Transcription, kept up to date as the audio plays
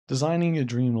Designing your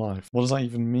dream life. What does that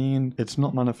even mean? It's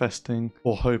not manifesting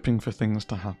or hoping for things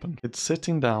to happen. It's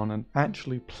sitting down and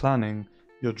actually planning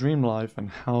your dream life and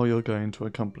how you're going to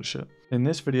accomplish it. In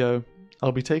this video,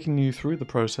 I'll be taking you through the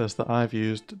process that I've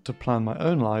used to plan my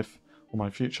own life or my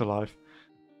future life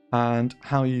and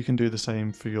how you can do the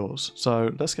same for yours.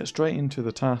 So let's get straight into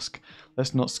the task.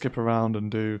 Let's not skip around and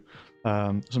do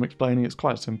some explaining. It's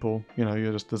quite simple. You know,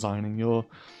 you're just designing your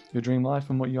dream life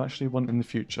and what you actually want in the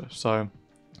future. So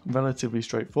relatively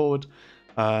straightforward.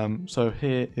 So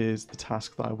here is the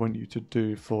task that I want you to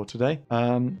do for today.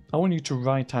 I want you to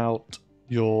write out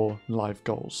your life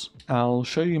goals. I'll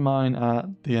show you mine at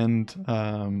the end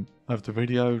of the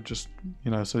video, just, you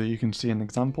know, so that you can see an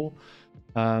example.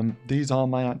 These are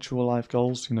my actual life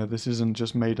goals. You know, this isn't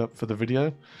just made up for the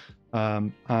video.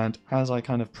 And as I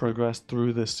kind of progress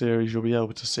through this series, you'll be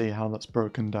able to see how that's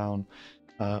broken down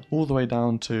all the way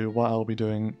down to what I'll be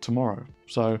doing tomorrow.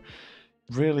 So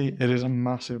really, it is a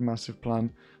massive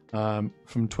plan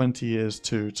from 20 years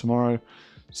to tomorrow.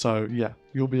 So yeah,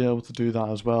 you'll be able to do that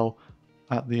as well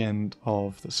at the end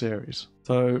of the series.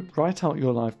 So write out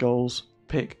your life goals,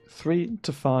 pick 3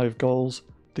 to 5 goals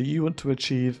that you want to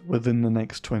achieve within the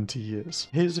next 20 years.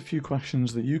 Here's a few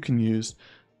questions that you can use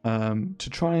to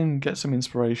try and get some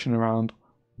inspiration around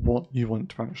what you want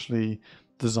to actually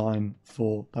design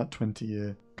for that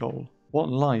 20-year goal. What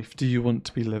life do you want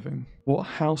to be living? What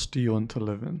house do you want to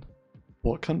live in?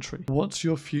 What country? What's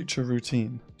your future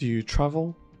routine? Do you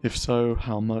travel? If so,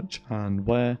 how much and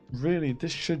where? Really,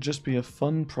 this should just be a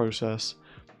fun process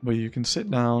where you can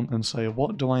sit down and say,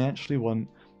 what do I actually want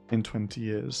in 20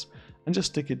 years? And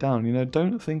just stick it down. You know,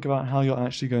 don't think about how you're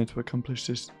actually going to accomplish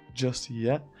this just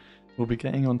yet. We'll be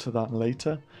getting onto that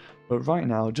later. But right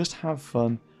now, just have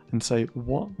fun and say,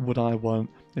 what would I want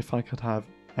if I could have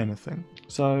anything?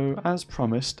 So as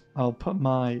promised, I'll put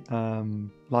my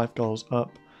life goals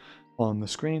up on the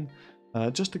screen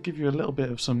just to give you a little bit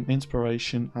of some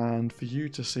inspiration and for you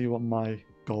to see what my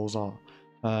goals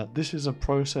are. This is a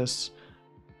process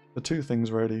for 2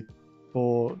 things really: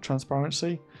 for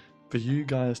transparency, for you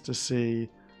guys to see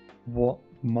what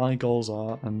my goals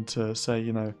are and to say,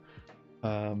 you know,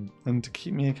 and to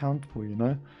keep me accountable, you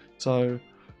know. So,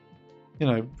 you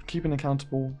know, keeping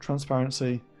accountable,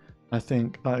 transparency, I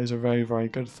think that is a very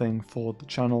good thing for the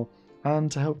channel, and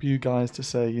to help you guys to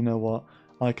say, you know what,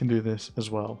 I can do this as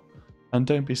well. And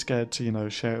don't be scared to, you know,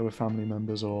 share it with family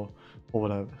members or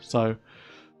whatever. So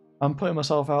I'm putting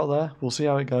myself out there. We'll see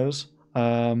how it goes.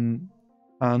 Yeah,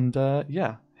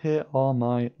 here are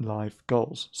my life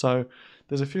goals. So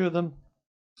there's a few of them.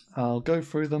 I'll go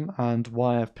through them and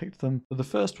why I've picked them. But the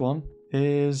first one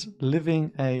is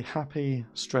living a happy,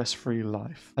 stress-free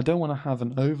life. I don't want to have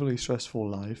an overly stressful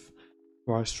life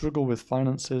where I struggle with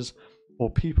finances or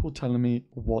people telling me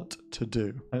what to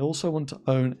do. I also want to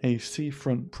own a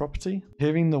seafront property.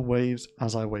 Hearing the waves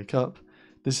as I wake up,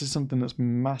 this is something that's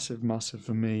massive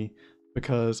for me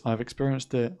because I've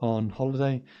experienced it on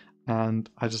holiday and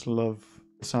I just love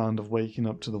the sound of waking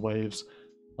up to the waves.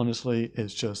 Honestly,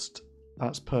 it's just,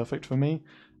 that's perfect for me,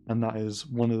 and that is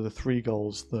one of the 3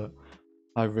 goals that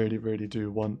I really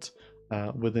do want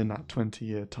within that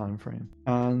 20-year time frame.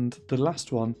 And the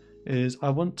last one is I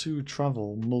want to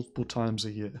travel multiple times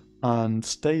a year and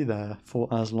stay there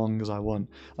for as long as I want.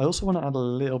 I also want to add a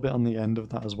little bit on the end of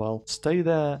that as well. Stay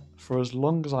there for as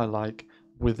long as I like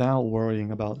without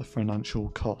worrying about the financial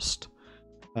cost.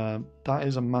 That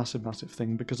is a massive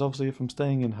thing, because obviously if I'm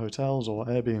staying in hotels or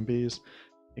Airbnbs,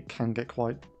 it can get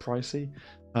quite pricey.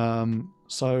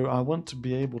 So I want to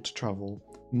be able to travel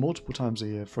multiple times a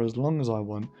year for as long as I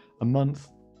want, a month,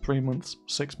 3 months,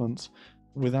 6 months,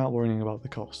 without worrying about the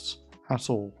costs at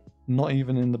all, not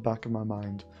even in the back of my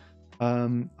mind.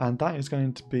 And that is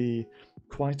going to be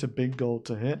quite a big goal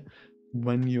to hit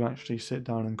when you actually sit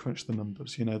down and crunch the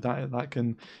numbers. You know, that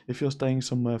can, if you're staying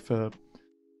somewhere for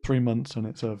 3 months and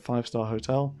it's a 5-star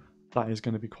hotel, that is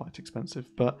going to be quite expensive.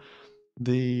 But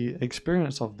the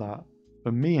experience of that,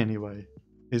 for me anyway,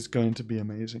 is going to be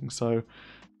amazing. So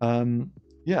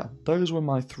yeah, those were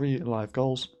my 3 life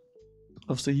goals.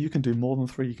 Obviously you can do more than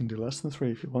 3, you can do less than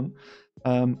 3 if you want,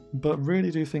 but really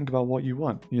do think about what you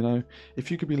want. You know, if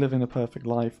you could be living a perfect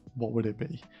life, what would it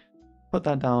be? Put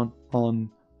that down on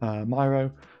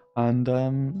Miro,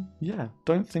 and yeah,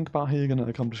 don't think about how you're going to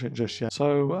accomplish it just yet.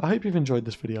 So I hope you've enjoyed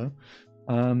this video.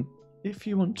 If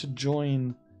you want to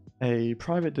join a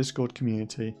private Discord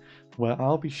community where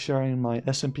I'll be sharing my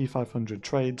S&P 500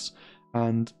 trades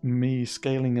and me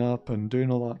scaling up and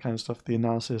doing all that kind of stuff, the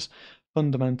analysis,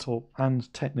 fundamental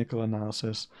and technical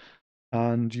analysis,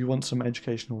 and you want some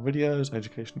educational videos,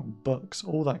 educational books,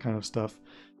 all that kind of stuff,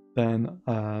 then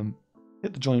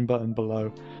hit the join button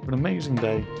below. Have an amazing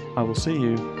day. I will see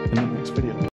you in the next video.